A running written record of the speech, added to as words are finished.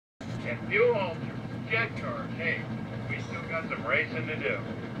And fuel ulcers, jet cars, hey, we still got some racing to do.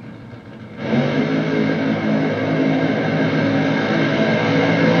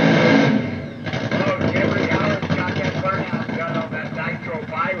 Oh, Jeffrey Allen's got that burnout gun on that Nitro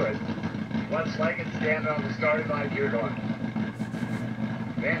Pirate. Wes Leggett standing on the starting line here going,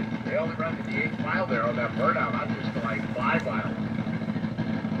 man, they only run to the 8th mile there on that burnout. I'm just for like 5 miles.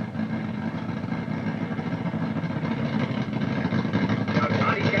 Now,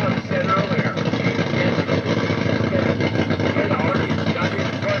 Johnny Cow said earlier, he had already shut his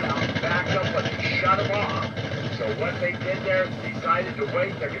burnout, backed up, but he shut him off. So what they did there is decided to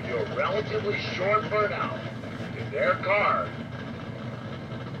wait. They're going to do a relatively short burnout in their car.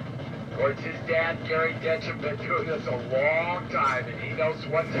 Of course, his dad, Gary Detcham, been doing this a long time, and he knows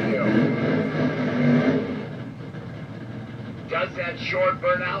what to do. Does that short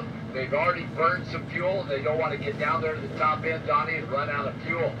burnout? They've already burned some fuel. They don't want to get down there to the top end, Donnie, and run out of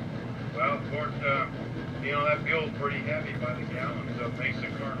fuel. Well, of course, you know, that fuel's pretty heavy by the gallon, so it makes the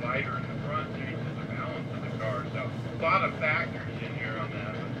car lighter in the front, changes the balance of the car. So a lot of factors in here on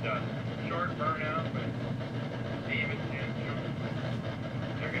that. But short burnout, but Steven Dencham,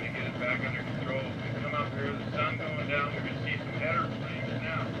 they're going to get it back under control. As we come up here, the sun going down, we're going to see some header flames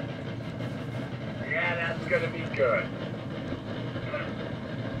now. Yeah, that's going to be good.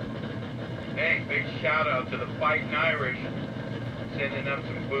 Hey, big shout out to the Fighting Irish, sending up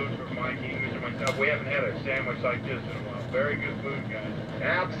some food for Mike English and myself. We haven't had a sandwich like this in a while. Very good food, guys.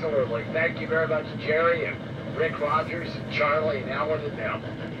 Absolutely. Thank you very much, Jerry and Rick Rogers and Charlie and Alan and them.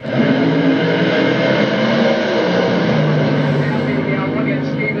 Now look at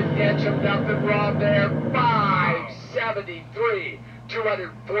Steven Dencham, nothing wrong there. 573,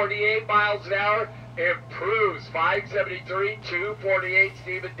 248 miles an hour. Improves 573, 248.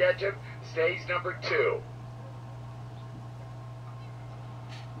 Steven Dencham stays number 2.